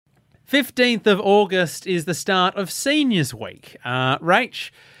15th of August is the start of Seniors Week. Rach,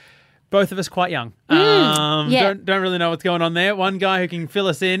 both of us quite young. Don't really know what's going on there. One guy who can fill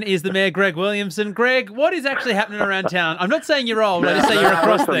us in is the Mayor, Greg Williamson. Greg, what is actually happening around town? I'm not saying you're old. I just say you're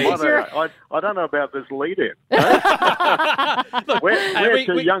across these. I don't know about this lead-in. Look, we're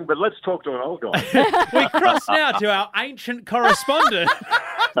too young, but let's talk to an old guy. We cross now to our ancient correspondent,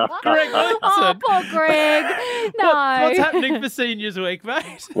 Greg Williamson. Oh, poor Greg. No. What's happening for Seniors Week,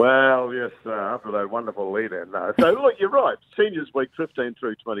 mate? Well, yes, after that wonderful lead-in. So, look, you're right. Seniors Week, 15th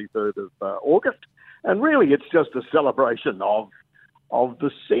through 23rd of August. And really, it's just a celebration of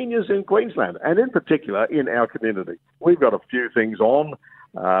the seniors in Queensland, and in particular in our community. We've got a few things on.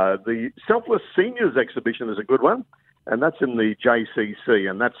 The Selfless Seniors exhibition is a good one, and that's in the JCC,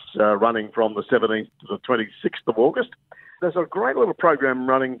 and that's running from the 17th to the 26th of August. There's a great little program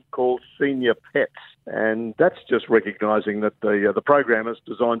running called Senior Pets, and that's just recognising that the program is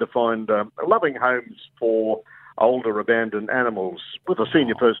designed to find loving homes for older abandoned animals with a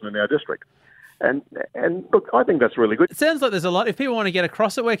senior person in our district. And look, I think that's really good. It sounds like there's a lot. If people want to get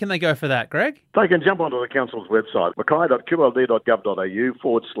across it, where can they go for that, Greg? They can jump onto the council's website,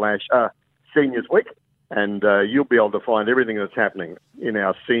 mackay.qld.gov.au/Seniors Week, and you'll be able to find everything that's happening in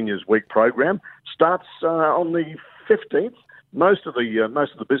our Seniors Week program. Starts on the 15th. Most of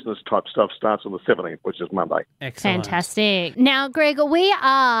the business type stuff starts on the 17th, which is Monday. Excellent. Fantastic. Now, Greg, we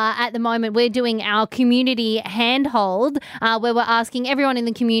are at the moment, we're doing our community handhold where we're asking everyone in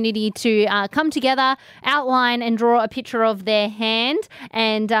the community to come together, outline and draw a picture of their hand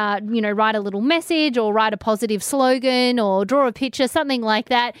and, write a little message or write a positive slogan or draw a picture, something like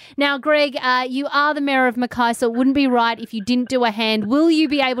that. Now, Greg, you are the Mayor of Mackay, so it wouldn't be right if you didn't do a hand. Will you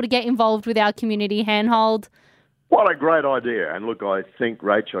be able to get involved with our community handhold? What a great idea. And look, I think,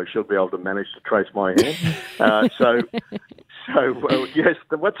 Rach, I should be able to manage to trace my hand. Yes,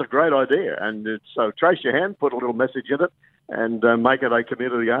 that's a great idea. And so trace your hand, put a little message in it, and make it a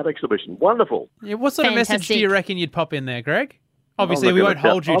community art exhimission. Wonderful. Yeah, what sort of message do you reckon you'd pop in there, Greg? Obviously, we won't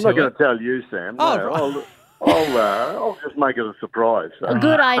hold you to it. I'm not going to tell you, Sam. No, I'll just make it a surprise. A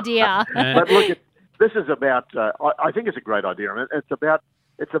good idea. But look, this is about, I think it's a great idea. And it's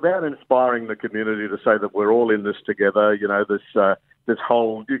about inspiring the community to say that we're all in this together. You know, this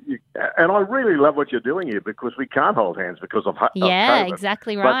whole, and I really love what you're doing here because we can't hold hands because of yeah, COVID.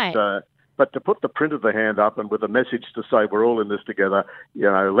 Exactly right. But to put the print of the hand up and with a message to say we're all in this together,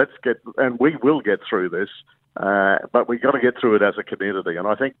 and we will get through this. But we've got to get through it as a community, and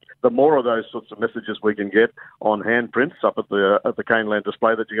I think the more of those sorts of messages we can get on handprints up at the Caneland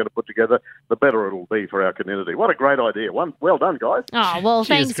display that you're going to put together, the better it'll be for our community. What a great idea! Well done, guys. Oh well,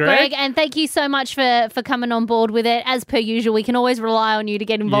 thanks, Greg, and thank you so much for coming on board with it. As per usual, we can always rely on you to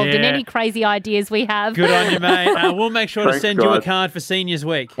get involved in any crazy ideas we have. Good on you, mate. We'll make sure to send you a card for Seniors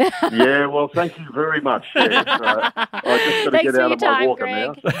Week. Yeah, well, thank you very much. I just got to get out of my walker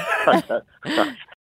now.